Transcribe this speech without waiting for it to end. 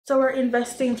So we're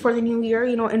investing for the new year,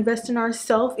 you know, invest in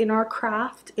ourselves, in our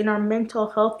craft, in our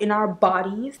mental health, in our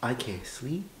bodies. I can't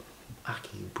sleep. I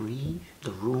can't breathe.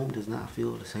 The room does not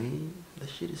feel the same. That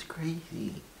shit is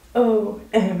crazy.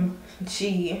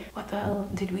 OMG. What the hell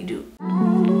did we do?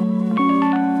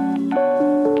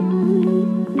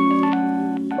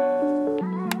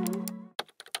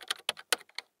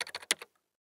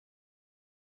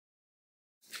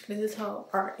 This is how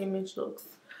our image looks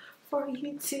for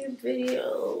YouTube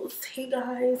videos. Hey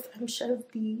guys, I'm Chev.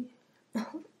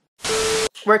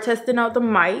 We're testing out the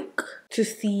mic to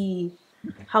see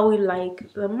how we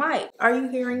like the mic. Are you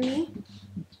hearing me?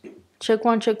 Check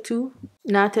 1, check 2.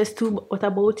 Now test 2. What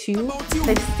about you?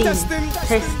 Testing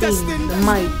the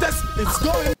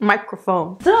mic.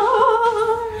 Microphone.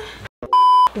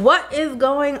 What is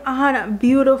going on,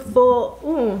 beautiful?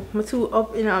 Ooh, I'm too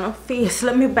up in on her face.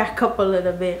 Let me back up a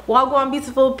little bit. Wagwan,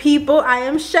 beautiful people. I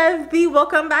am Chev.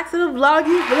 Welcome back to the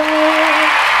vloggy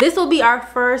vlog. This will be our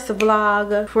first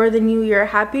vlog for the new year.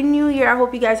 Happy New Year. I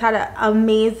hope you guys had an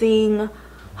amazing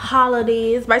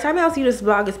holidays. By the time y'all see this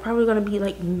vlog, it's probably gonna be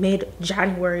like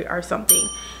mid-January or something.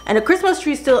 And the Christmas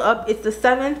tree is still up. It's the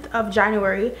 7th of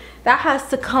January. That has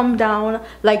to come down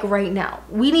like right now.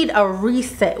 We need a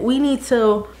reset. We need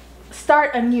to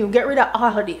start anew. Get rid of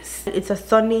all of this. It's a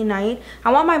Sunday night.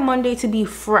 I want my Monday to be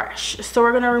fresh. So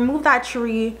we're gonna remove that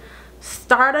tree,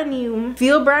 start anew,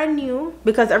 feel brand new,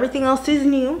 because everything else is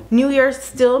new. New Year's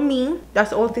still me. That's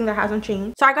the only thing that hasn't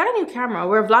changed. So I got a new camera.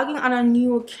 We're vlogging on a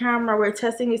new camera. We're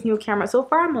testing this new camera. So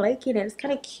far I'm liking it. It's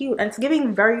kind of cute and it's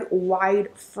giving very wide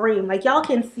frame. Like y'all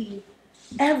can see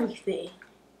everything.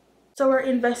 So we're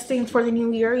investing for the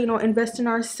new year, you know, invest in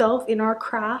ourselves, in our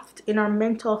craft, in our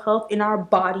mental health, in our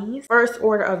bodies. First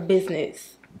order of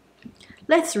business.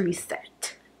 Let's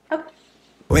reset. Okay.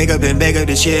 Wake up and bake up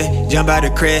this year, jump out the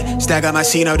crib, stack up my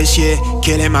C-note this year,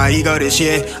 killing my ego this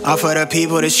year, all for the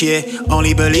people this year,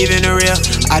 only believe in the real,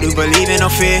 I do believe in no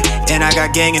fear, and I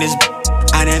got gang in this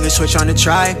I never switch on the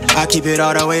tribe, I keep it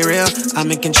all the way real, I'm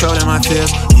in control of my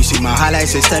feels, you see my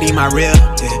highlights and study my real,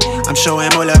 yeah. I'm showing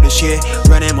more love this year,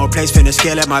 running more plays, finna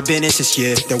scale up my business this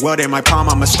year, the world in my palm,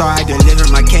 I'm a star, I deliver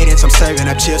my cadence, I'm serving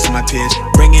up chips to my peers,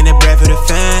 bringing the bread for the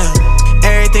fam.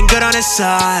 Everything good on the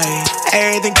side,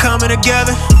 everything coming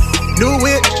together. New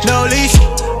whip, no leash,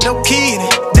 no key in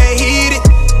it, they heat it.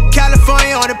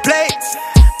 California on the plate,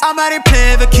 I'm out here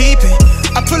playing for keeping.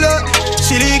 I pull up,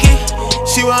 she leaking,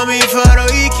 she want me for the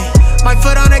weekend. My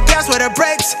foot on the gas with the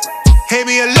brakes. Hate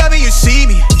me or love me, you see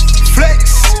me.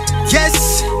 Flex,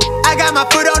 yes, I got my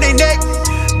foot on their neck.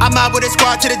 I'm out with a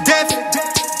squad to the death.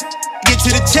 Get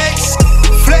to the checks,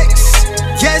 flex,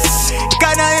 yes,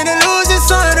 got nothing to lose, it's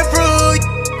something to prove.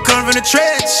 Come from the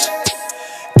trench,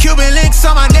 Cuban links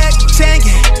on my neck,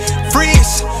 tanking,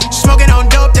 freeze, smoking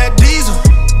on dope, that diesel,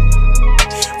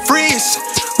 freeze,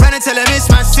 running till I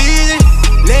miss my season,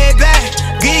 laid back,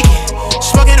 geeky,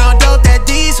 smoking on dope, that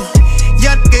diesel,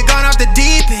 young get gone off the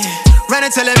deep end,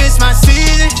 running till I miss my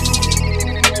season.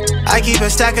 I keep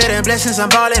a stack of them blessings, I'm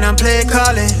ballin', I'm play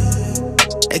callin'.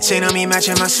 They chain on me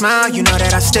matching my smile, you know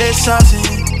that I stay saucin'.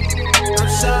 I'm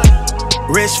sorry.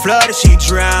 Wrist flooded, she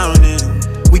drowning.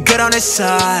 We good on this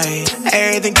side,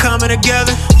 everything coming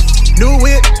together. New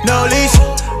whip, no leash,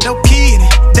 no key in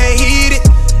it, they heat it.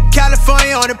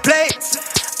 California on the plate,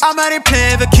 I'm out here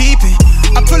playing for keeping.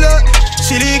 I pull up,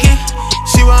 she leaking,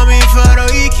 she want me for the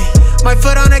weekend. My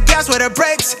foot on the gas with the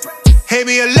brakes. Hate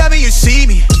me or love me, you see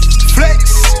me.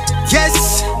 Flex,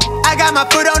 yes, I got my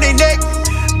foot on their neck.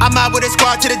 I'm out with a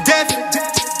squad to the death.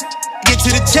 Get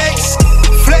to the checks,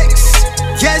 flex,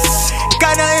 yes,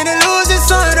 got nothing to lose,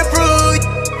 it's something to prove.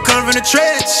 Come from the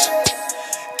trench,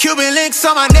 Cuban links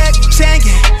on my neck,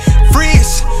 tanking,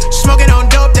 freeze, smoking on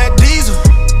dope, that diesel,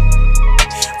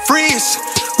 freeze,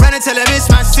 running till I miss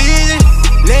my season,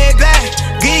 laid back,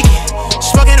 geeky,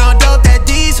 smoking on dope, that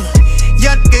diesel,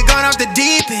 young get gone off the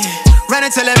deep end,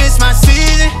 running till I miss my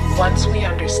season. Once we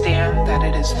understand that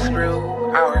it is through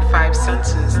our 5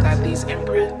 senses that these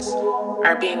imprints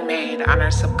are being made on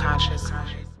our subconscious.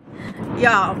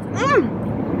 Y'all,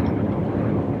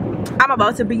 I'm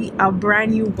about to be a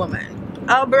brand new woman.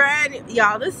 Y'all,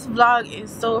 this vlog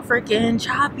is so freaking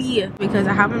choppy because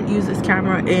I haven't used this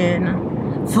camera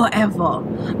in forever.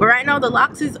 But right now the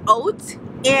locks is out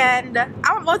and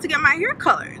I'm about to get my hair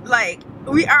colored. Like,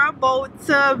 we are about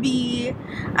to be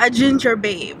a ginger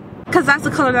babe, because that's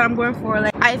the color that I'm going for.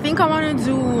 Like, I think I want to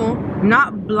do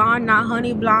not blonde, not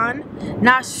honey blonde,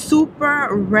 not super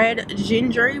red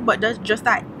gingery, but that's just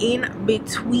that in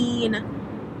between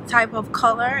type of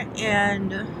color.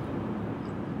 And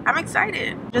I'm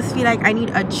excited. Just feel like I need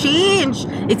a change.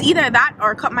 It's either that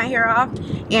or cut my hair off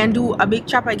and do a big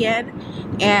chop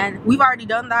again. And we've already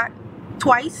done that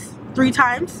twice, 3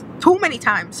 times, too many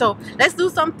times. So let's do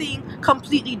something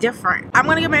completely different. I'm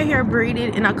gonna get my hair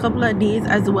braided in a couple of days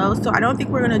as well. So I don't think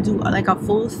we're gonna do like a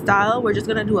full style. We're just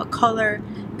gonna do a color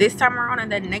this time around,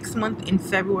 and then next month in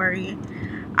February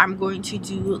I'm going to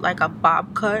do like a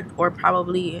bob cut, or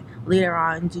probably later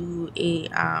on do a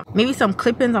maybe some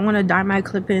clip-ins. I'm gonna dye my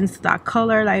clip-ins that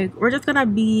color. Like, we're just gonna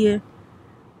be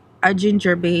a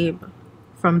ginger babe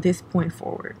from this point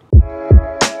forward.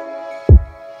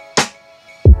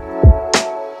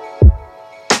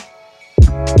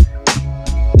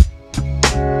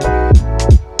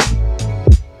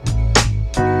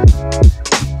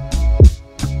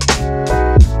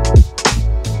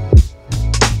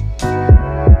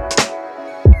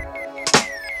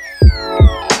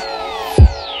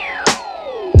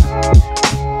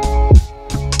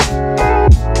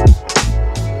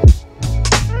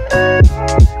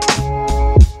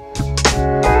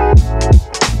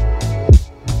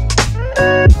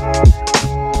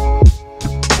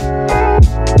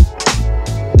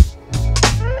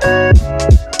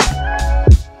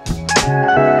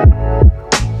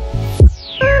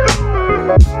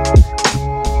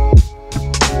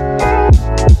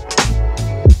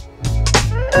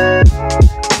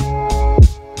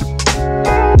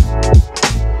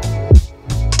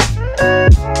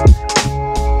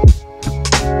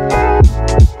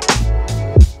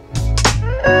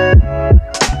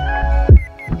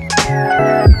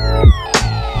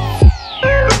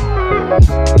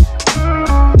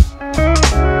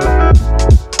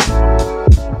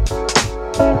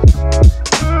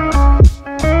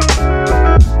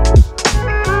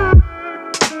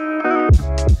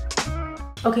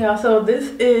 Okay, so this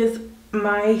is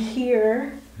my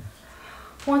hair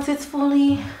once it's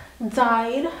fully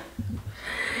dyed.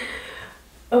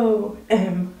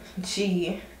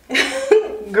 OMG.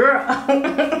 Girl.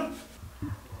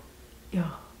 Yo,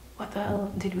 what the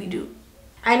hell did we do?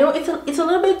 I know it's a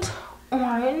little bit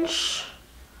orange.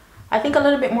 I think a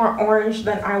little bit more orange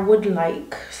than I would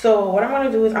like. So what I'm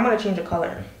gonna do is I'm gonna change the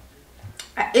color.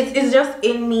 It's just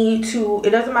in me to, it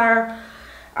doesn't matter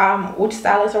which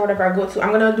stylist or whatever I go to,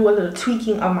 I'm gonna do a little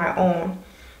tweaking of my own.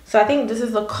 So I think this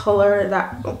is the color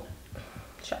that,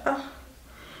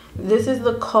 this is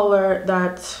the color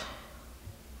that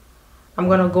I'm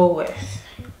gonna go with.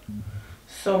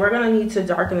 So we're gonna need to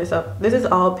darken this up. This is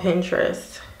all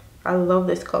Pinterest. I love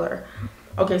this color.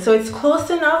 Okay, so it's close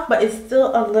enough, but it's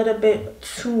still a little bit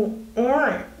too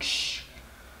orange.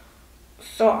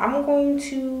 So I'm going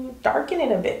to darken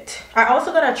it a bit. I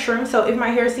also got a trim, so if my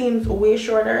hair seems way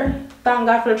shorter, thank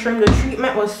God for the trim. The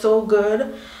treatment was so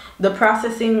good. The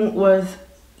processing was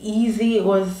easy. It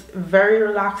was very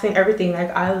relaxing, everything. Like,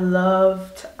 I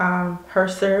loved her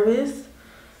service.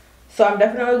 So I'm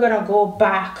definitely gonna go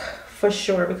back for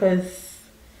sure because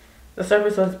the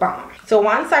service was bomb. So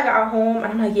once I got home, and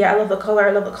I'm like, yeah, I love the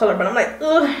color, but I'm like,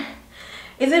 ugh,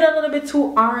 is it a little bit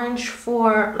too orange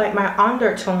for like my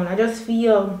undertone? I just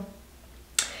feel,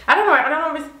 I don't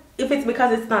know if it's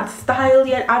because it's not styled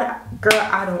yet. Girl,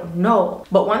 I don't know.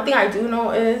 But one thing I do know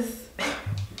is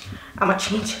I'm gonna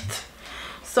change it.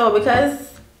 So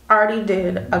because I already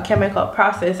did a chemical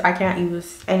process, I can't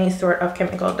use any sort of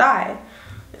chemical dye.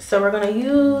 So we're gonna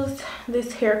use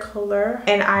this hair color,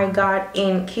 and I got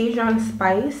in Cajun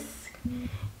spice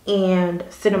and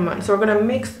cinnamon. So we're gonna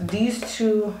mix these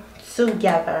two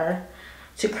together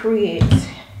to create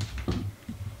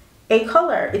a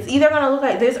color. It's either gonna look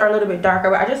like this or a little bit darker,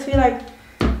 but I just feel like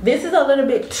this is a little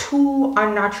bit too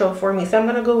unnatural for me. So I'm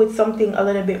gonna go with something a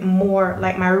little bit more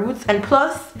like my roots. And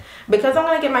plus, because I'm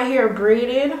gonna get my hair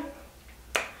braided,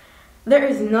 there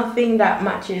is nothing that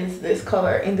matches this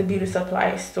color in the beauty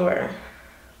supply store.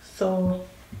 So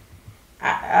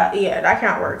yeah, that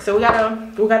can't work. So we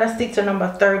gotta stick to number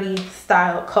 30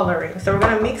 style coloring. So we're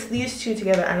gonna mix these two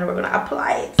together, and then we're gonna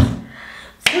apply it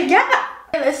together.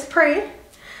 Let's pray.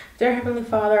 Dear Heavenly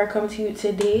Father, I come to you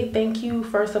today. Thank you,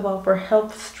 first of all, for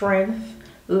health, strength,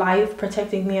 life,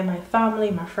 protecting me and my family,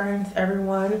 my friends,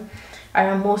 everyone. I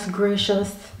am most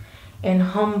gracious and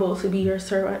humble to be your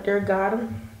servant, dear God.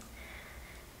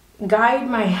 Guide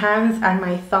my hands and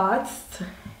my thoughts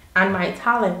and my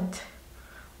talent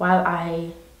while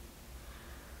I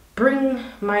bring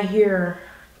my hair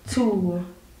to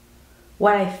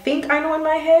what I think I know in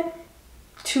my head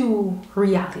to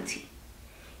reality.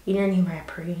 In your name I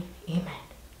pray, amen.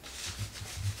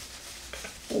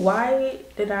 Why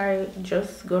did I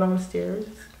just go downstairs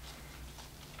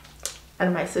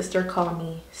and my sister called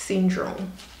me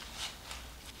Syndrome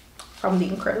from The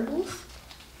Incredibles?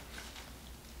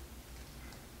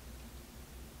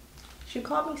 She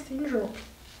called me Syndrome.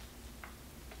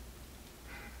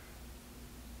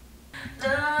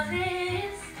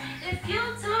 If you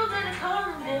took it, call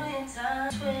a million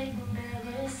times, wait,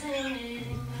 never seen it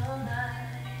in your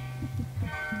life.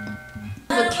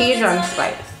 The Cajun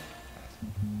spice.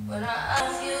 When I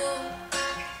ask you,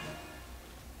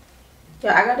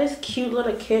 Yeah, I got this cute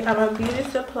little kit at a beauty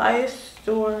supply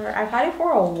store. I've had it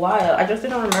for a while. I just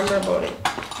didn't remember about it.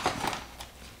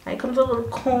 It comes with a little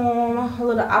comb,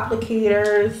 little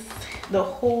applicators, the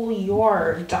whole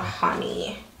yard,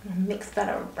 honey. Mix that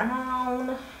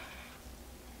around.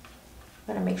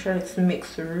 Gotta make sure it's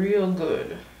mixed real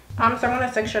good. So I'm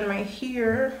gonna section my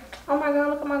hair. Oh my god,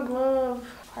 look at my glove.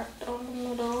 Part down the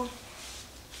middle.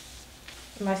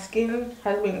 My skin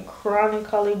has been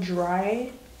chronically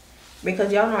dry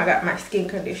because y'all know I got my skin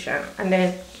condition, and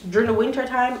then during the winter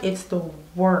time it's the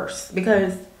worst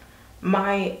because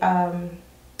my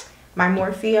my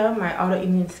morphia, my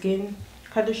autoimmune skin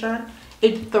condition,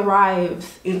 it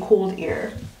thrives in cold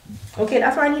air. Okay,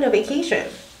 that's why I need a vacation.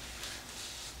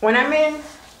 When I'm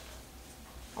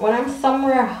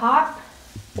somewhere hot,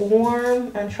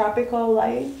 warm, and tropical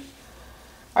life,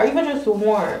 or even just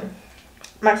warm,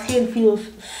 my skin feels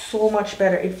so much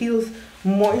better. It feels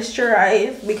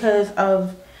moisturized because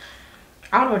of,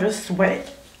 I don't know, just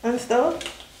sweat and stuff.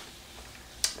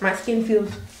 My skin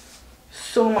feels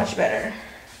so much better.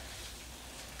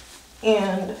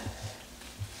 And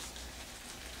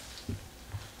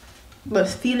the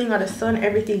feeling of the sun,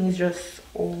 everything is just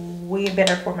way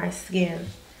better for my skin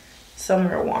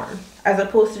somewhere warm, as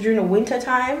opposed to during the winter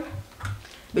time,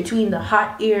 between the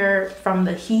hot air from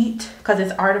the heat, because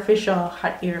it's artificial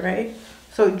hot air, right?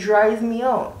 So it dries me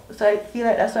out. So I feel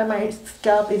like that's why my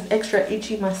scalp is extra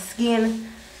itchy. My skin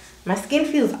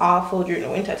feels awful during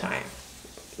the winter time.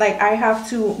 Like, I have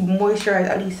to moisturize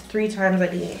at least 3 times a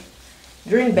day.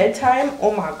 During bedtime,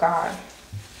 oh my god,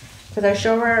 because I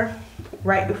shower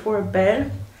right before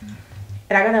bed,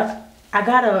 and I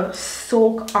gotta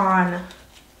soak on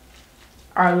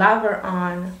or lather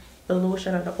on the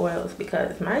lotion and the oils,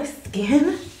 because my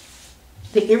skin,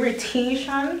 the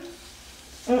irritation,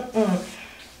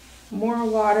 more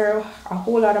water, a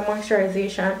whole lot of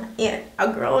moisturization, and a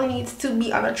girl needs to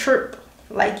be on a trip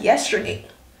like yesterday.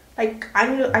 Like, I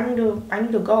need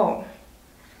to go.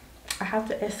 I have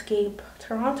to escape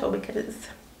Toronto because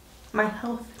my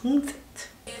health needs it.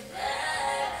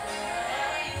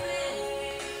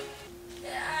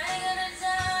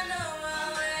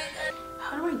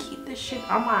 How do I keep this shit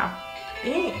on my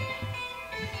thing?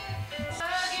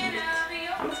 Shit.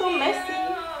 I'm so messy.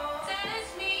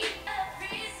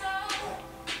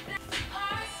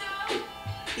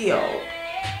 Yo,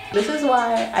 this is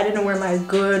why I didn't wear my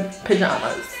good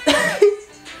pajamas.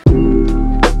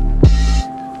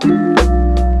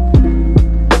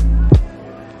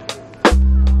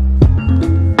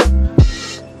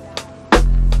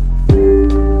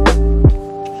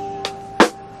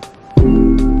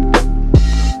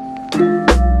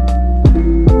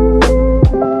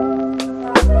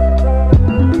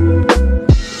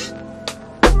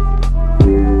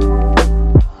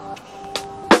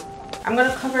 I'm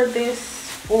gonna cover this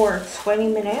for 20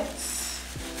 minutes.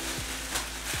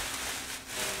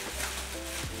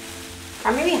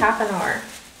 Or maybe half an hour.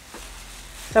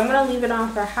 So I'm gonna leave it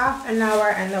on for half an hour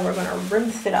and then we're gonna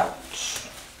rinse it out.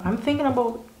 I'm thinking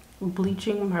about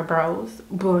bleaching my brows,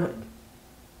 but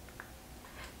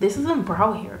this isn't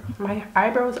brow hair. My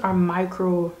eyebrows are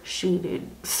micro shaded.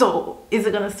 So is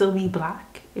it gonna still be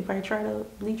black if I try to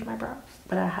bleach my brows?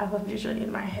 But I have a vision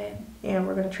in my head and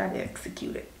we're gonna try to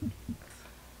execute it.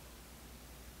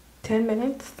 10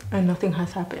 minutes and nothing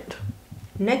has happened.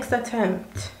 Next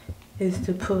attempt is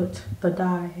to put the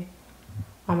dye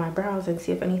on my brows and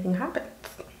see if anything happens.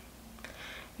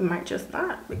 It might just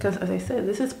not, because as I said,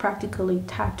 this is practically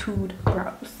tattooed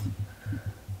brows.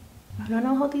 I don't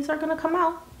know how these are gonna come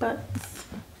out, but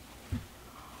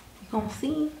we're gonna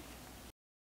see.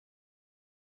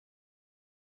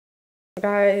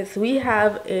 Guys, we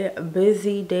have a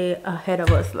busy day ahead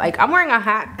of us. Like, I'm wearing a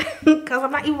hat because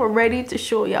I'm not even ready to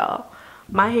show y'all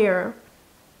my hair.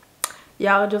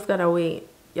 Y'all just gotta wait.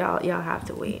 Y'all have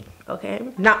to wait,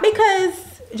 okay? Not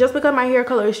just because my hair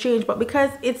color is changed, but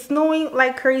because it's snowing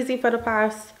like crazy for the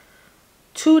past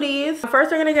 2 days.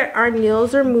 First, we're gonna get our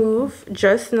nails removed,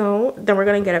 just snow. Then we're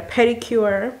gonna get a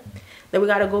pedicure. Then we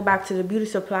gotta go back to the beauty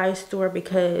supply store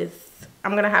because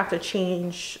I'm gonna have to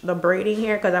change the braiding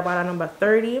here because I bought a number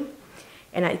 30.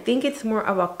 And I think it's more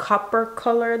of a copper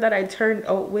color that I turned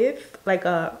out with, like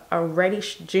a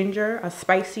reddish ginger, a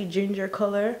spicy ginger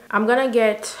color. I'm gonna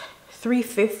get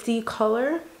 350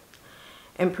 color.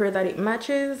 and pray that it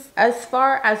matches. As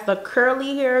far as the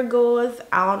curly hair goes,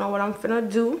 I don't know what I'm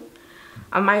finna do.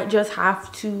 I might just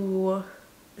have to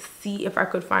see if I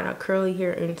could find a curly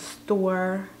hair in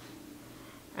store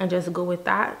and just go with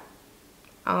that.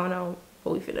 I don't know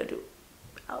what we finna do.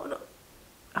 I don't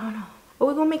know. But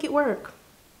we're gonna make it work,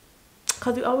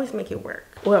 because we always make it work.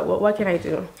 What can I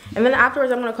do? And then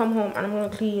afterwards, I'm gonna come home and I'm gonna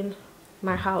clean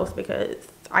my house, because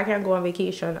I can't go on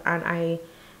vacation and I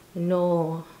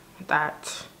know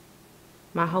that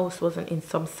my house wasn't in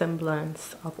some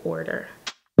semblance of order.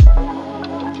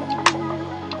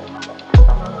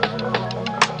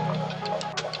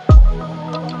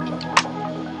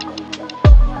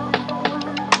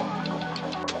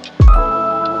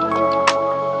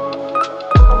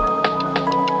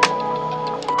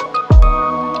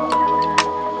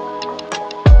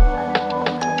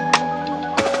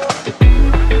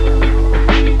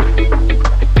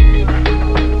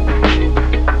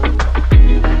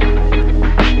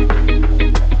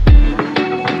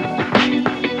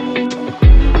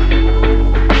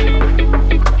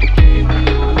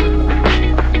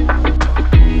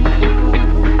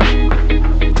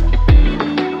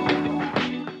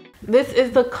 This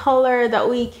is the color that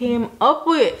we came up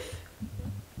with.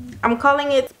 I'm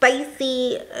calling it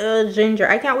spicy ginger.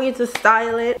 I can't wait to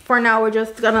style it. For now, we're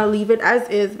just gonna leave it as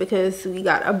is because we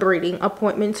got a braiding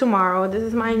appointment tomorrow. This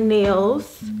is my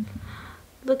nails.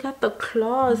 Look at the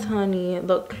claws, honey.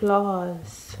 The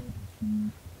claws.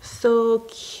 So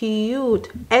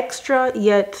cute. Extra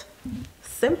yet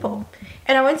simple.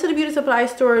 And I went to the beauty supply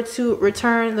store to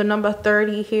return the number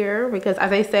 30 here because,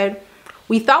 as I said,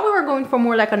 we thought we were going for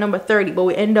more like a number 30, but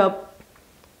we end up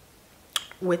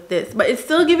with this. But it's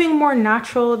still giving more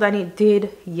natural than it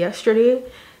did yesterday.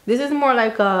 This is more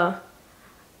like a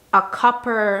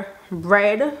copper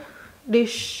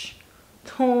reddish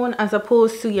tone as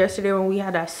opposed to yesterday when we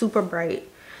had a super bright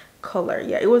color.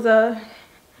 Yeah, it was a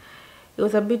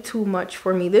bit too much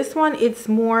for me. This one, it's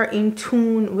more in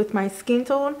tune with my skin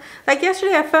tone. Like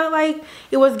yesterday, I felt like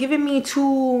it was giving me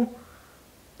too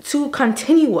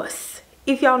continuous,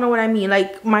 if y'all know what I mean.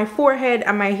 Like my forehead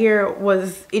and my hair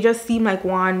it just seemed like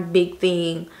one big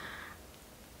thing.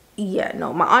 Yeah,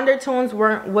 no, my undertones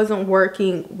wasn't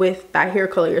working with that hair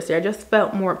color yesterday. I just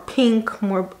felt more pink,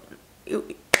 more,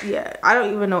 yeah, I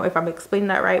don't even know if I'm explaining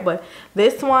that right, but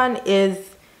this one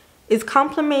is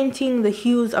complementing the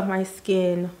hues of my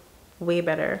skin way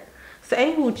better. So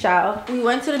anywho, child, we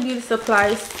went to the beauty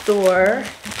supply store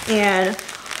and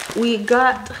we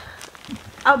got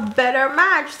a better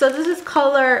match. So this is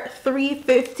color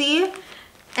 350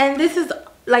 and this is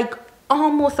like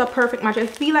almost a perfect match. I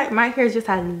feel like my hair is just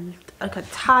like a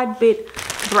tad bit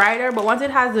brighter, but once it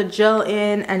has the gel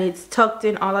in and it's tucked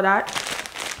in, all of that,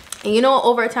 and you know,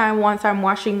 over time, once I'm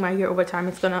washing my hair over time,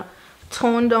 it's gonna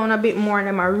tone down a bit more and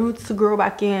then my roots to grow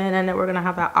back in, and then we're gonna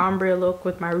have that ombre look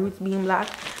with my roots being black.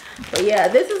 But yeah,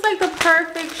 this is like the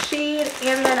perfect shade.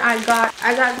 And then I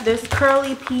got this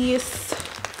curly piece,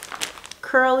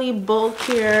 curly bulk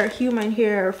hair, human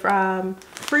hair from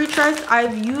Freetress.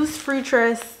 I've used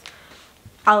Freetress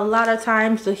a lot of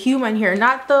times, the human hair,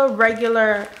 not the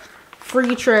regular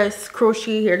Freetress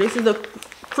crochet hair. This is the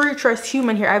Freetress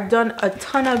human hair. I've done a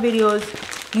ton of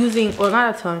videos using, well,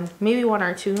 not a ton, maybe one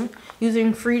or two,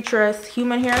 using Freetress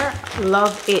human hair.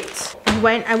 Love it. We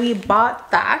went and we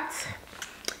bought that,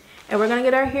 and we're gonna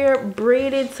get our hair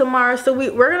braided tomorrow. So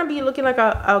we're gonna be looking like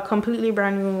a completely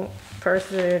brand new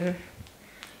person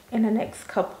in the next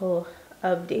couple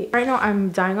of days. Right now I'm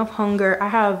dying of hunger. I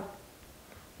have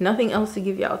nothing else to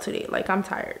give y'all today. Like, I'm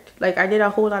tired. Like, I did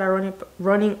a whole lot of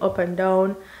running up and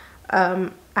down.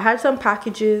 I had some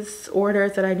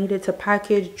orders that I needed to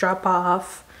package, drop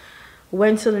off,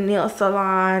 went to the nail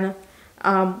salon,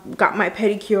 got my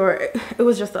pedicure. It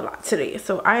was just a lot today,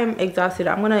 so I am exhausted.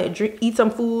 I'm gonna eat some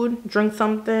food, drink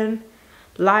something,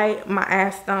 lie my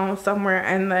ass down somewhere,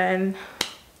 and then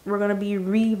we're gonna be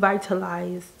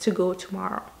revitalized to go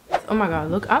tomorrow. Oh my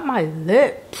god, look at my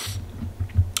lips.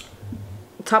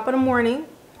 Top of the morning,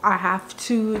 I have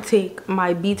to take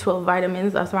my B12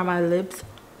 vitamins. That's why my lips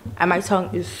and my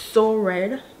tongue is so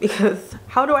red, because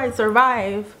how do I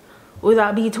survive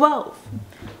without B12?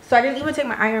 So I didn't even take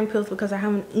my iron pills because I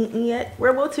haven't eaten yet. We're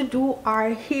about to do our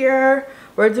hair.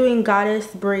 We're doing goddess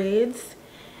braids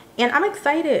and I'm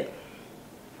excited.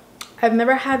 I've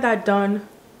never had that done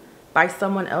by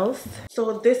someone else.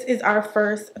 So this is our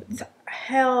first.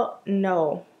 Hell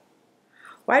no.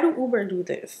 Why do Uber do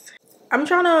this? I'm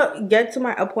trying to get to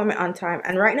my appointment on time,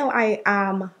 and right now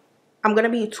I'm gonna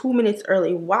be 2 minutes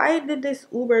early. Why did this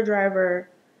Uber driver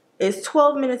is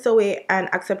 12 minutes away and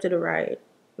accepted a ride?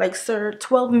 Like, sir,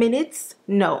 12 minutes?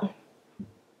 No.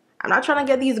 I'm not trying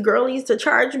to get these girlies to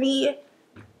charge me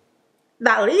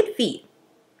that late fee.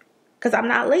 Because I'm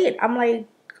not late. I'm like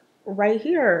right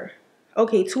here.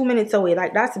 Okay, 2 minutes away.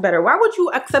 Like, that's better. Why would you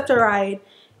accept a ride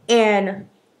and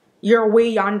you're way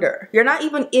yonder? You're not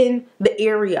even in the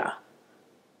area.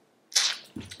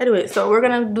 Anyway, so we're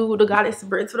going to do the goddess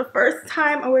braids for the first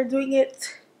time. And we're doing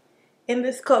it in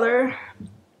this color.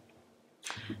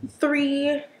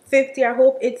 $350. I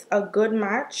hope it's a good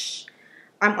match.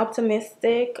 I'm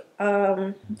optimistic.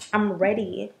 I'm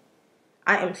ready.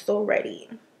 I am so ready.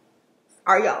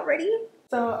 Are y'all ready?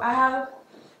 So I have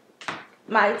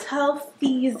my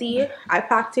Telfeezy. I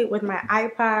packed it with my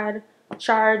iPad,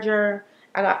 charger.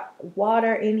 I got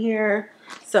water in here,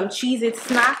 some Cheez-It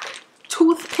snack,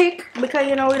 toothpick, because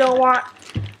you know we don't want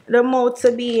the mouth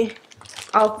to be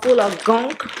all full of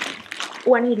gunk.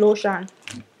 Oh, I need lotion.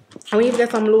 I need to get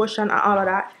some lotion and all of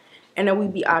that, and then we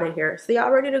be out of here. So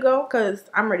y'all ready to go? Because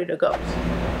I'm ready to go.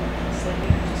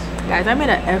 Guys, I made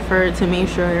an effort to make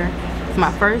sure it's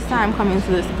my first time coming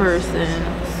to this person,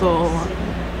 so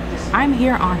I'm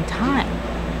here on time,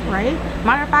 right?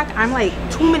 Matter of fact, I'm like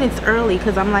 2 minutes early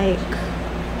because I'm like,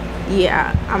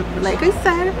 yeah, I'm like I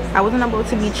said, I wasn't about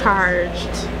to be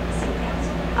charged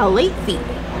a late fee.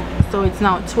 So it's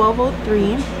now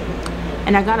 12:03,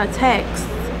 and I got a text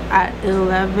at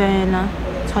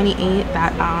 11:28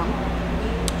 that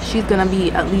she's gonna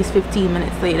be at least 15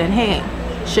 minutes late, and hey,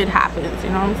 shit happens, you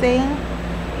know what I'm saying?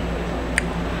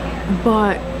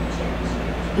 But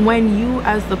when you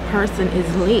as the person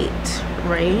is late,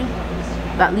 right,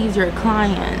 that leaves your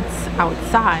clients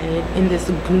outside in this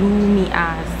gloomy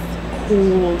ass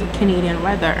cold Canadian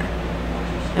weather,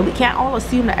 and we can't all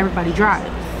assume that everybody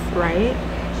drives, right?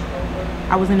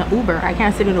 I was in an Uber. I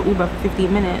can't sit in an Uber for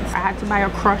 15 minutes. I had to buy a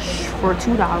crush for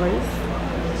 $2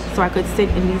 so I could sit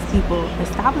in these people's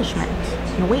establishment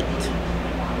and wait.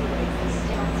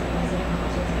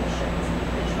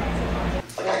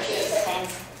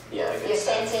 You're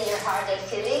sensing your heart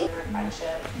activity.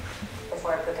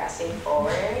 Before progressing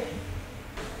forward.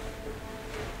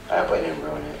 I put him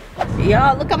on it.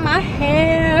 Y'all, look at my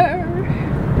hair.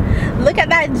 Look at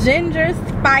that ginger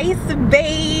spice,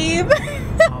 babe.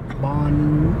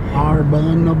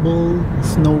 Arbonable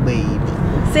snow babe.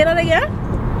 Say that again.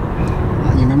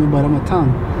 You remember but on my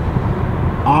tongue.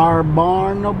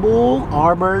 Arbonable.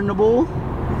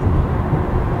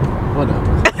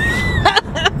 Whatever.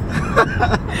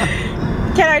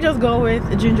 Can I just go with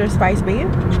ginger spice, babe?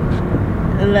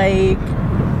 Like,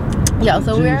 yeah.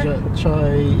 So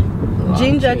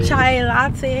ginger chai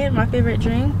latte, my favorite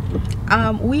drink.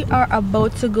 We are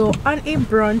about to go on a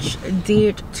brunch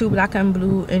date to Black and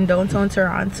Blue in downtown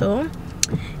Toronto,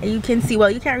 and you can see, well,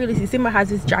 you can't really see, Simba has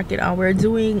his jacket on. We're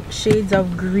doing shades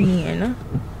of green,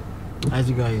 as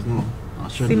you guys know.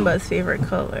 Simba's favorite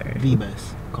color, the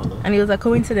best color. And it was a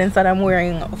coincidence that I'm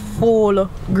wearing full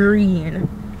green.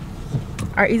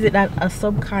 Or is it that a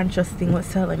subconscious thing was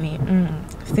telling me,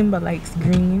 Simba likes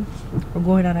green, we're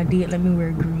going on a date, let me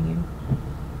wear green.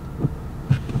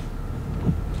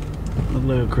 Look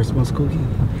like a Christmas cookie.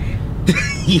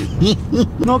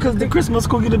 No, because the Christmas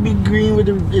cookie to be green with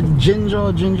the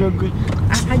ginger green.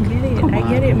 I get it, I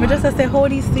get it. But just to say, how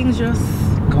these things just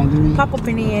pop up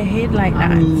in your head like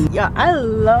that. Yeah, I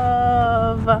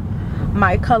love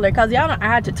my color, because y'all know I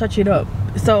had to touch it up.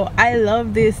 So I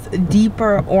love this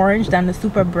deeper orange than the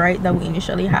super bright that we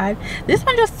initially had. This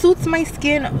one just suits my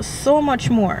skin so much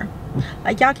more.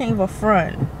 Like, y'all can't even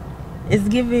front. It's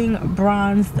giving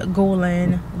bronzed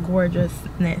golden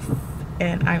gorgeousness,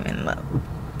 and I'm in love.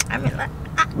 I'm in love.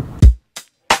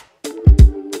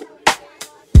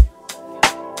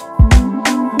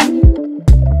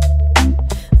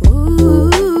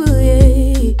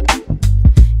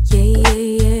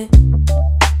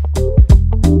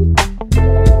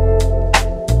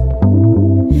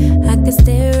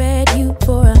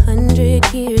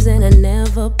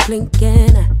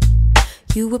 Blinking,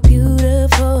 you were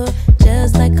beautiful,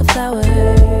 just like a flower.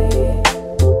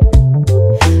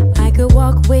 I could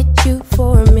walk with you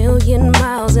for 1,000,000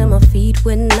 miles, and my feet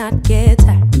would not get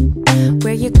tired.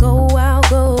 Where you go, I'll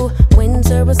go,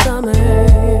 winter or summer.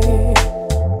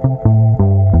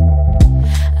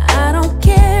 I don't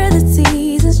care the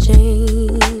seasons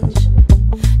change,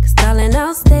 'cause darling,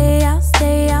 I'll stay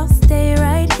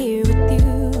right here with you.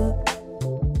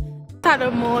 The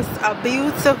most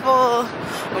beautiful,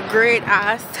 great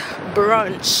ass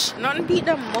brunch. Nothing beat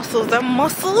the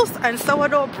mussels and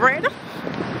sourdough bread.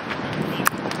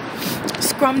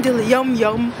 Scrumdiddle yum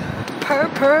yum.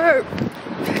 Purr.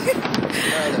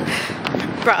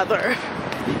 Brother.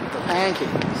 The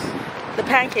pancakes. The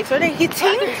pancakes, are they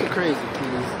hitting? Pancakes are crazy,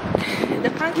 please. The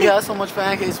pancakes. We had so much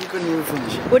pancakes we couldn't even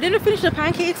finish it. We didn't finish the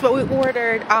pancakes, but we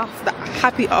ordered off the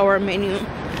happy hour menu.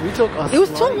 We took a It was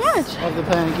too slice much of the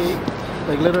pancake.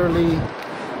 Like literally,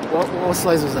 what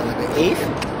slice was that? Like an eighth?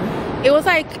 It was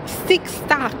like 6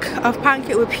 stack of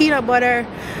pancake with peanut butter,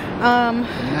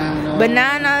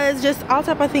 bananas, just all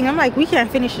type of thing. I'm like, we can't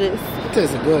finish this. It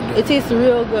tastes good though. It tastes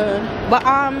real good. But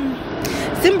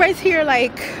Simbra's here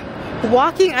like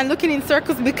walking and looking in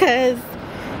circles because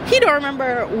he don't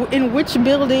remember in which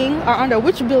building or under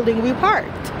which building we parked.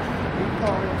 We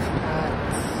parked at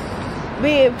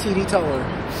Babe, TD Tower.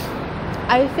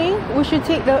 I think we should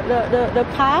take the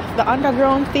path, the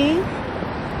underground thing,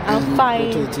 and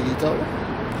find. Go to the TD Tower.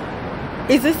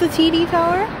 Is this the TD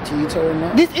Tower? TD Tower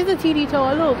now? This is the TD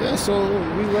Tower, look. Yeah, so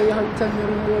we were how you tell me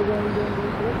we're going to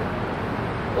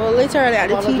Well, literally at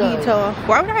the TD Tower.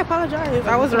 Why would I apologize?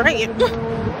 I was right.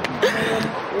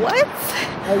 What?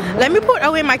 Let me put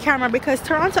away my camera because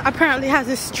Toronto apparently has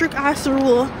this strict ass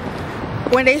rule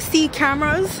when they see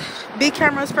cameras, big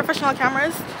cameras, professional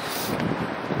cameras,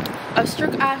 a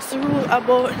strict ass rule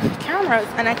about cameras,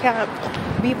 and I can't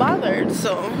be bothered,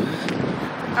 so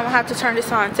I'm gonna have to turn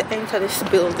this on to enter this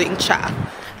building, chat.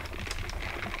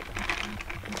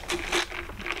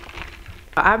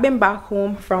 I've been back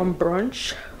home from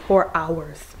brunch for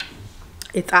hours.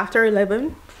 It's after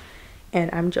 11 and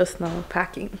I'm just now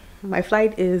packing. My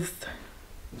flight is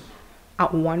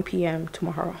at 1 p.m.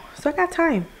 tomorrow, so I got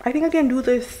time. I think I can do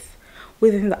this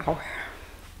within the hour.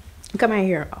 Look at my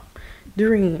hair,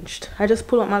 deranged. I just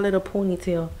pull up my little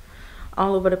ponytail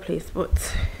all over the place,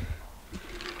 but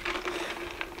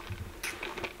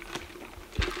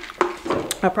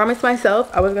I promised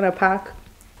myself I was gonna pack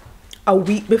a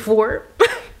week before.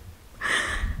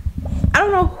 I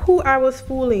don't know who I was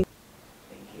fooling.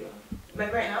 Thank you.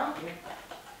 Like right now?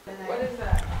 What is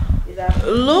that?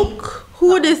 Look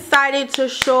who decided to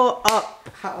show up.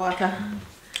 Hot water.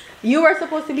 You were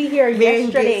supposed to be here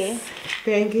yesterday.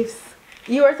 Bearing gifts.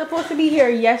 You were supposed to be here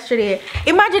yesterday.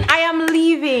 Imagine I am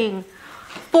leaving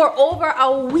for over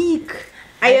a week.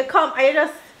 And you come, I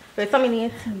just wait, something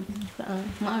needs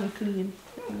man clean.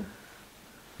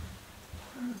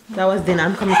 That was dinner.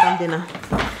 I'm coming from dinner.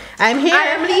 I'm here. I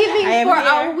am leaving for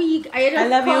a week. I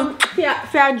love come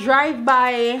for a drive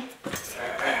by.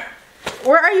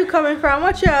 Where are you coming from?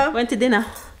 What's your Went to dinner.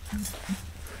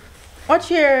 What's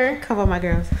your Cover my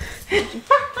girls.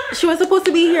 She was supposed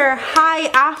to be here high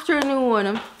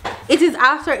afternoon. It is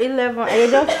after 11. Are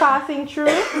you just passing through?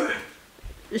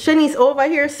 Shanice over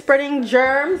here spreading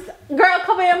germs. Girl,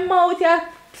 cover your mouth, yeah.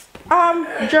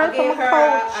 Germs from a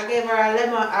couch. I gave her a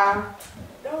lemon,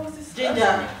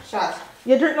 ginger shot.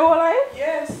 You drink the whole life?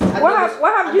 Yes.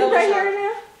 What have ginger here in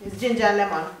there? It's ginger and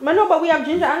lemon. But no, but we have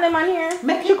ginger and lemon here.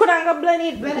 She couldn't go blend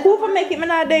it. Who for make it? Me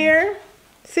not there.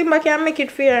 Simba can make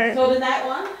it fair. So the night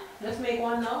one, just make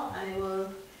one now and it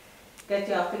will get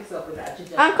you all fixed up with that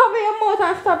ginger. And cover your mouth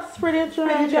and stop spreading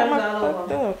germs all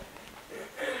over.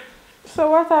 So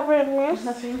what happened, miss?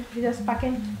 Nothing. You just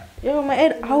packing. Yo, my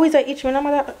head always a itch when I'm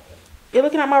at. You're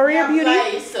looking at my Rare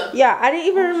Beauty? Yeah, I didn't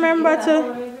even remember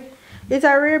to. It's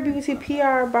a Rare Beauty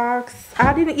PR box.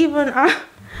 I didn't even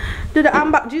do the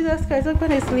unbox. Jesus Christ, look at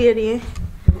this lady.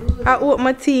 I open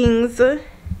my things. Oh,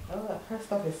 her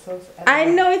stuff is so elegant. I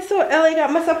know it's so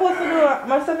elegant. I'm supposed to do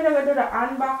the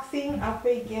unboxing and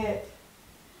forget.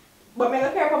 But I'm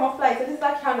gonna care for my flight. So this is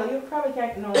a candle. You probably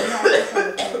can't know.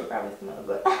 You probably smell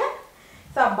good.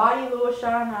 It's a body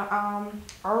lotion,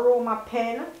 aroma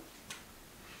pen.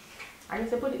 I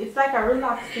used to put it, it's like a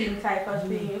relaxing type of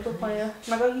thing. You put for your,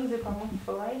 I'm gonna use it for my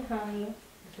flight, honey.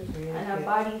 And a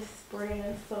body spray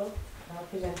and stuff.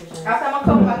 After I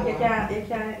come back, you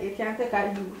can't take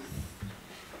a use.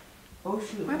 Oh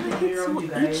shoot. Why my head so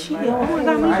itchy? Oh my god, I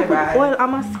need to put oil on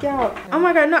my scalp. Oh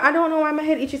my god, no, I don't know why my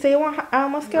head itchy. So you want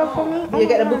my scalp for me? Oh you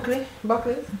get the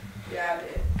buckley? Yeah, I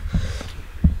did.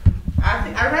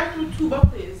 I ran through 2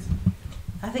 buckles.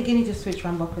 I think you need to switch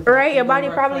from buckles. Right, your body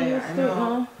probably used to it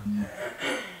now.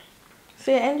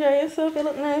 So you enjoy yourself, you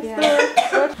look nice. Yeah.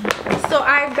 So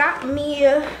I got me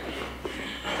a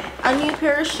new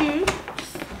pair of shoes.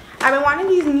 I've been wanting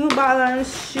these New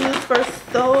Balance shoes for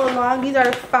so long. These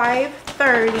are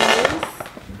 530s.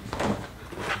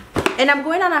 And I'm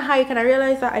going on a hike and I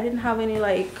realized that I didn't have any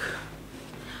like,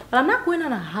 well, I'm not going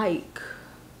on a hike.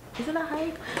 Is it a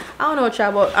hike? I don't know,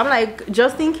 child, but I'm like,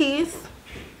 just in case,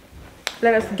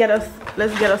 let's get us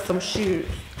some shoes.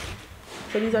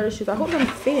 So these are the shoes. I hope them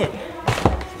fit.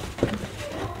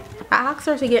 I asked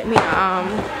her to get me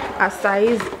a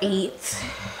size 8.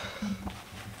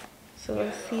 So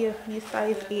let's see if these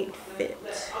size 8 fit.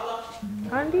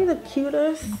 Aren't they the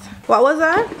cutest? What was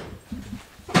that?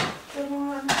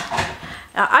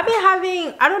 I've been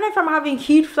having, I don't know if I'm having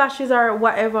heat flashes or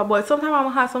whatever, but sometimes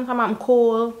I'm hot, sometimes I'm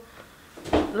cold.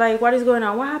 Like, what is going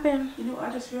on? What happened? You know what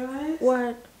I just realized?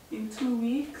 What? In 2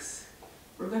 weeks,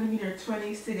 we're gonna be in our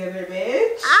 20s together,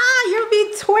 bitch. Ah, you'll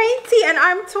be 20 and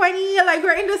I'm 20. Like,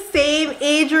 we're in the same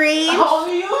age range. How old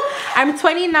are you? I'm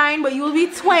 29, but you'll be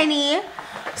 20.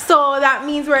 So that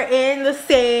means we're in the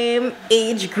same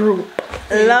age group.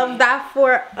 Love that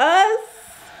for us.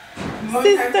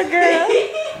 Mommy Sister girl.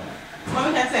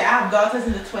 Mommy can say I have daughters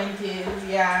in the 20s,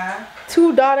 yeah.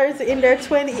 2 daughters in their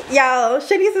 20s. Yo,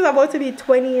 Shanice is about to be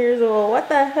 20 years old. What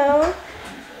the hell?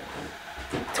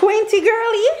 20,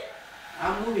 girly?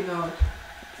 I'm moving on.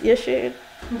 You should.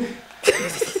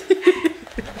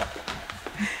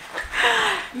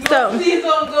 No, please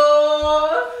don't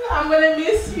go. I'm gonna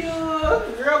miss you.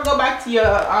 Girl, go back to your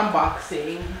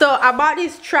unboxing. So I bought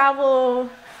this travel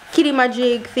kitty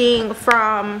magic thing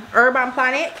from Urban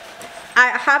Planet.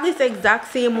 I have this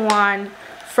exact same one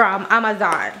from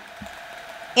Amazon.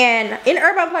 And in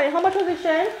Urban Planet, how much was it,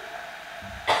 Shen?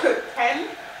 10?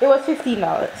 It was $15.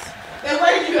 Then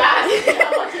why did you ask me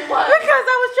how much it was? Because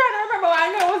I was trying to remember. I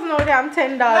know it was no damn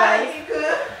 $10. Like,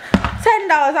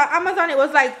 $10 on Amazon. It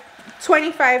was like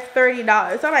 $25,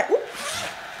 $30. So I'm like, oops,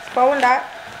 found that.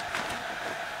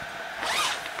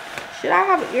 Should I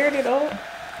have aired it out?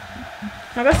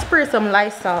 I'm gonna spray some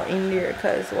Lysol in there,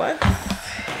 cause what?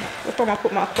 Before I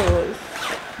put my clothes.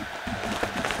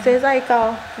 So it's like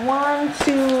a 1,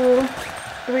 2,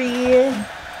 3.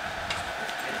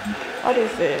 What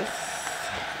is this?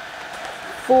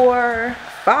 4,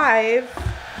 5.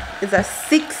 It's a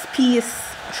 6-piece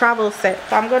travel set.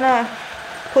 So I'm gonna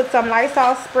put some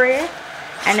Lysol spray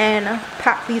and then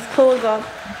pack these clothes up.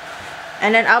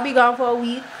 And then I'll be gone for a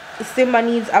week. Simba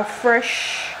needs a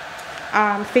fresh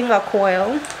finger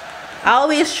coil. I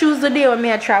always choose the day when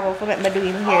I travel for what I'm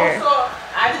doing here. Also,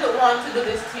 I didn't want to do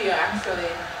this to you actually.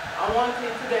 I wanted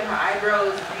to get my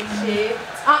eyebrows reshaped.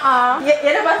 You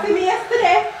never see me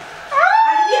yesterday.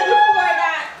 And the day before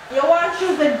that, you want to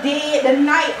choose the day, the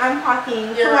night I'm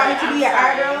packing. You're right, to do your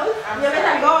eyebrows. You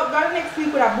better go next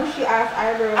week with a bushy ass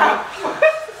eyebrows.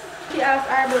 Bushy ass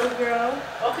eyebrows, girl.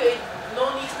 Okay,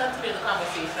 no need to continue the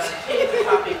conversation. Change the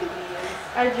topic, please.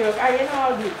 I joke. You know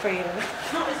I'll do it for you.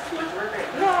 No, it's too much work right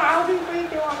No, I'll do it for you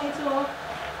if you want me to.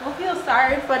 Don't feel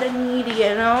sorry for the needy,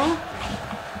 you know.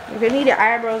 If you need your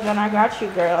eyebrows done, I got you,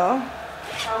 girl.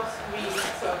 How sweet.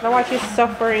 So I don't want you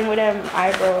suffering with them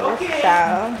eyebrows, okay.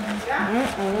 child.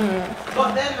 Yeah.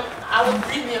 But then I was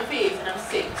breathing your face and I'm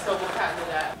sick, so we can't do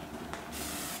that.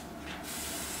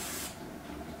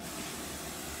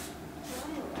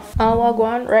 I'll go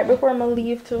on right before I'm gonna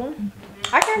leave too.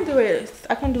 I can do this.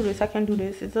 I can do this. I can do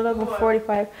this. It's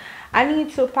 11:45. I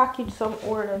need to package some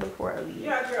order before I leave.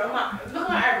 Yeah, girl. Look at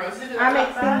my eyebrows. I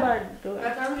make somebody do it.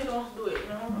 Like, I really don't do it, you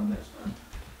know?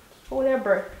 Hold their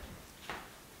breath.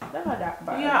 They're not that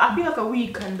bad. Yeah, I feel like a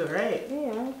week can do, right?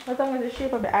 Yeah, as long as the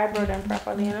shape of the eyebrow done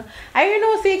properly, you know. And you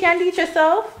know, so you can teach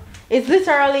yourself. It's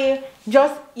literally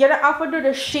just, you don't have to do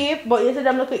the shape, but instead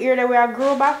of looking here where I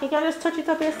grow back, you can just touch it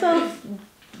up yourself.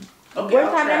 Okay,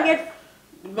 One time I get.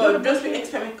 But just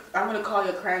expect me, I'm gonna call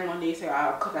you crying one day and say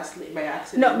I'll cut a slit by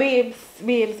accident. No,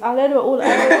 babes, I'll let it all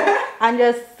eyebrow and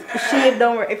just shave.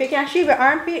 Don't worry. If you can shave your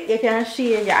armpit, you can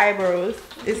shave your eyebrows.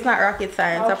 It's not rocket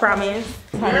science, I promise.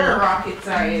 You're rocket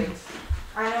science.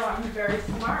 I know, I'm very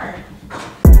smart.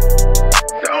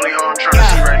 The only hoe I'm trying to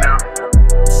see right now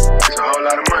is a whole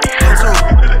lot of money.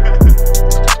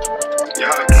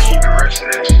 Y'all can keep the rest of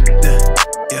that shit.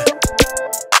 Yeah.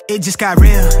 It just got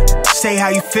real. Say how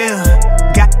you feel.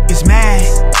 Got is mad.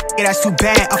 Yeah, that's too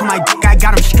bad. Off of my dick, I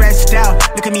got him stressed out.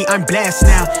 Look at me, I'm blessed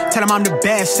now. Tell him I'm the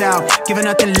best out. Giving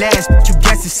nothing less. You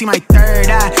guess to see my third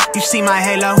eye. You see my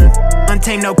halo.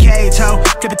 Untamed, no cage, ho.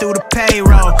 Flip it through the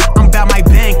payroll. I'm about my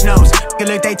banknotes. Good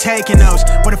look, they taking those.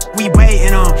 What if we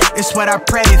waiting on? It's what I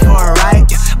pray for, right?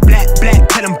 Black,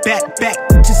 tell them back.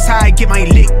 Just how I get my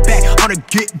lick back. On the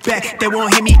get back. They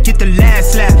won't hear me get the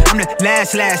last laugh. I'm the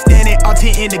last. Standing all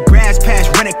 10 in the grass patch.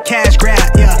 Run a cash grab,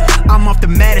 yeah. I'm off the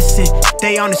medicine.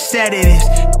 They on the sedatives.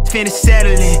 Finna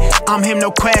settling. I'm him,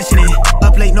 no questioning.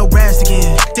 Up late, no rest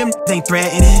again. Them ain't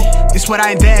threatening. It's what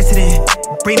I invested in.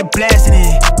 Bring the blessing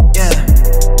in,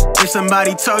 yeah. If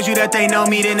somebody told you that they know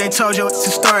me, then they told you it's a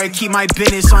story. Keep my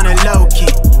business on a low key,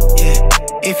 yeah.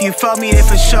 If you fuck me, then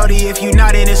for shorty. If you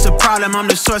not, then it's a problem. I'm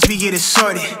the source, we get it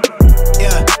sorted,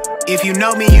 yeah. If you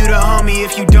know me, you the homie.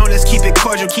 If you don't, let's keep it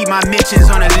cordial. Keep my mentions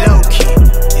on a low key,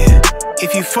 yeah.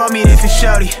 If you for me, then for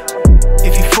shorty.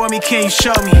 If you for me, can you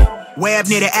show me? Way up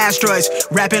near the asteroids,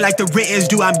 rapping like the writtens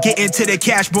do. I'm getting to the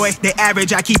cash, boy. The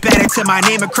average, I keep adding to my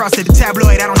name across to the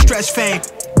tabloid. I don't stress fame.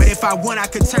 But if I want, I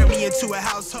could turn me into a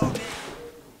household.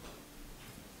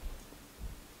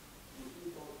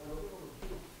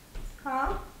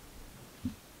 Huh?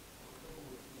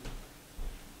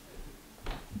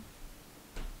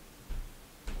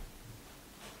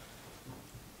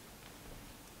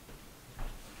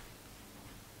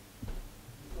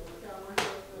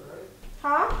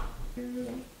 Huh?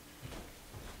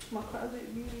 My closet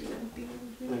views and things.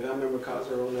 Like, I remember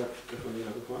Kaiser on that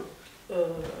different one.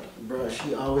 Bruh,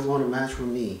 she always want to match with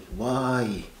me.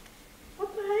 Why?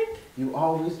 What the heck? You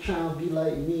always trying to be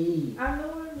like me. I know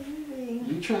what I'm doing.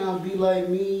 You trying to be like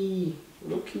me.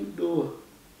 Look cute though.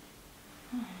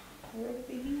 You ready,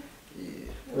 baby?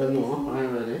 Yeah. Well, no, I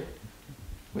ain't ready.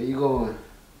 Where you going?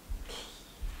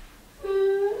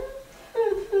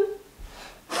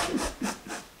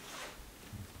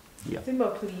 Yeah.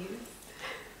 Simba, please.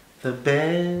 The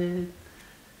bed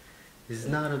is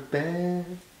not a bed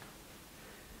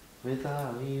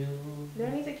without you. Do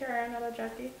I need to carry another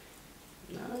jacket?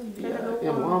 Nah, yeah,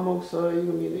 I'm almost sorry. You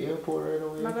gonna be in the airport right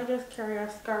away. I'm gonna just carry a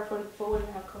scarf for when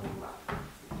I'm coming back.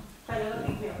 I don't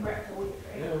leave me a breath away,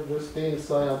 right? Yeah, just stay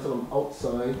inside until I'm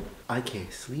outside. I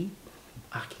can't sleep.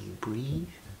 I can't breathe.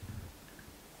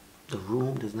 The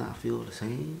room does not feel the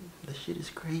same. That shit is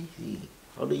crazy.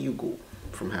 How do you go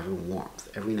from having warmth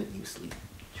every night you sleep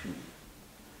to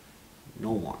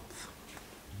no warmth?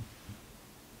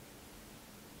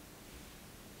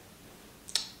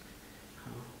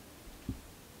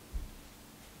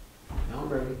 I'm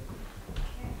ready.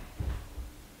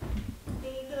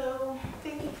 There you go.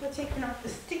 Thank you for taking off the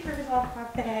stickers off my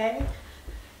bag.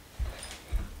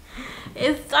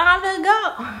 It's time to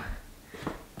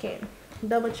go. Okay,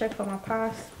 double check for my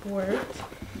passport.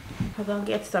 I'm gonna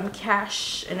get some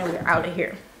cash and then we're out of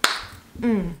here.